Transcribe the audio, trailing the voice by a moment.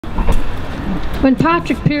When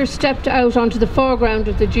Patrick Pearse stepped out onto the foreground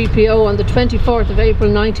of the GPO on the 24th of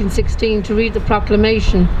April 1916 to read the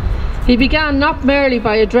Proclamation, he began not merely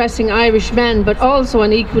by addressing Irish men, but also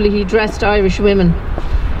and equally he addressed Irish women.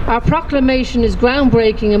 Our proclamation is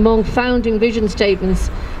groundbreaking among founding vision statements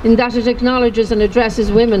in that it acknowledges and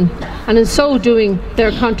addresses women, and in so doing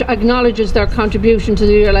acknowledges their contribution to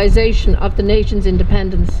the realisation of the nation's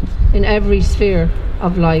independence in every sphere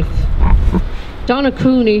of life. Donna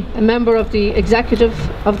Cooney, a member of the executive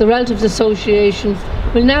of the Relatives Association,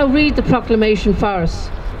 will now read the proclamation for us.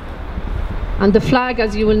 And the flag,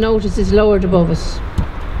 as you will notice, is lowered above us.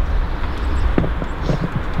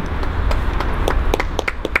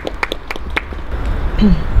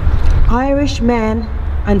 Irish men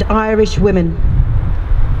and Irish women,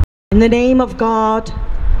 in the name of God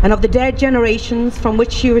and of the dead generations from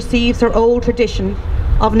which she receives her old tradition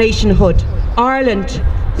of nationhood, Ireland,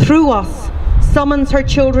 through us, summons her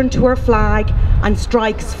children to her flag and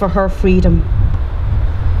strikes for her freedom.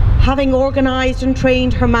 Having organised and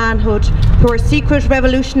trained her manhood through her secret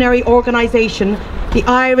revolutionary organisation, the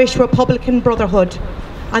Irish Republican Brotherhood,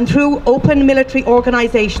 and through open military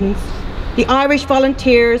organisations, the Irish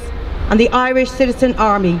Volunteers and the Irish Citizen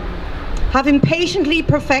Army, having patiently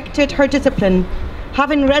perfected her discipline,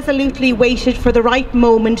 having resolutely waited for the right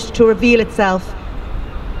moment to reveal itself,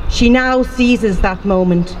 she now seizes that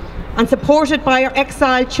moment, and supported by her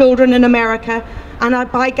exiled children in America and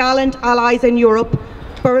by gallant allies in Europe,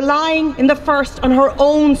 but relying in the first on her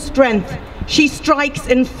own strength, she strikes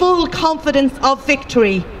in full confidence of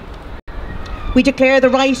victory. We declare the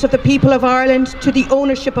right of the people of Ireland to the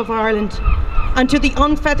ownership of Ireland and to the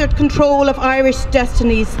unfettered control of Irish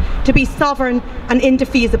destinies to be sovereign and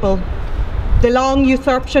indefeasible. The long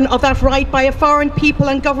usurpation of that right by a foreign people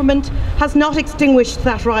and government has not extinguished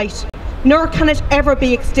that right, nor can it ever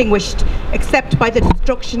be extinguished except by the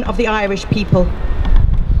destruction of the Irish people.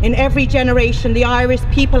 In every generation, the Irish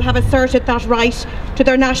people have asserted that right to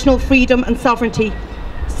their national freedom and sovereignty.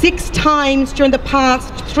 6 times during the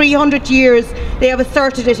past 300 years, they have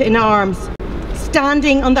asserted it in arms,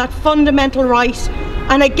 standing on that fundamental right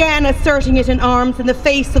and again asserting it in arms in the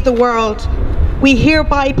face of the world. We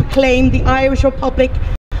hereby proclaim the Irish Republic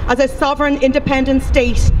as a sovereign independent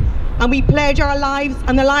state, and we pledge our lives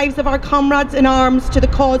and the lives of our comrades in arms to the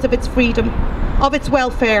cause of its freedom, of its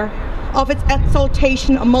welfare, of its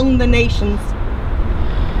exaltation among the nations.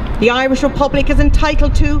 The Irish Republic is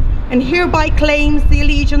entitled to and hereby claims the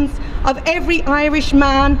allegiance of every Irish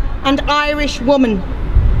man and Irish woman.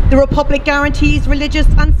 The Republic guarantees religious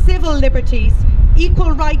and civil liberties,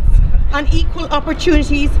 equal rights and equal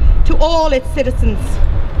opportunities to all its citizens,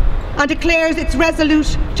 and declares it's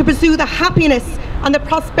resolute to pursue the happiness and the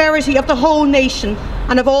prosperity of the whole nation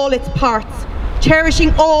and of all its parts,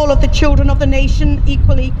 cherishing all of the children of the nation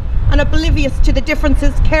equally and oblivious to the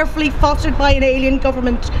differences carefully fostered by an alien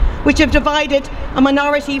government which have divided a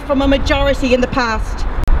minority from a majority in the past.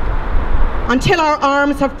 Until our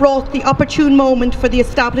arms have brought the opportune moment for the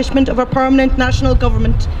establishment of a permanent national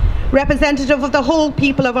government, representative of the whole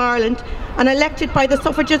people of Ireland and elected by the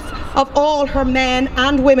suffragettes of all her men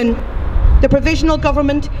and women, the provisional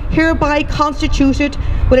government hereby constituted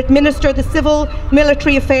will administer the civil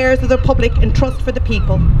military affairs of the Republic in trust for the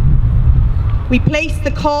people. We place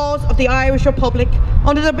the cause of the Irish Republic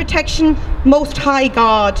under the protection Most High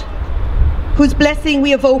God, whose blessing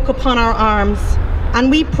we evoke upon our arms, and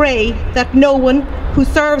we pray that no one who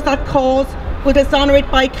serves that cause will dishonour it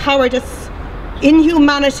by cowardice,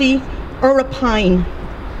 inhumanity or rapine.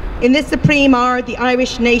 In this supreme hour, the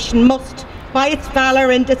Irish nation must, by its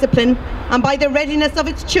valour and discipline, and by the readiness of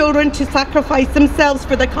its children to sacrifice themselves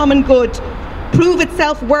for the common good, prove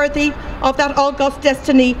itself worthy of that august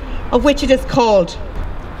destiny of which it is called.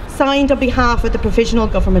 Signed on behalf of the Provisional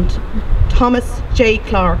Government, Thomas J.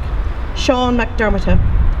 Clark, Sean McDermott,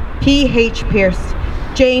 P.H. Pearse,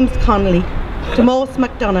 James Connolly, Tomás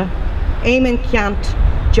McDonagh, Eamon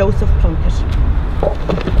Ceant, Joseph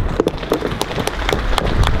Plunkett.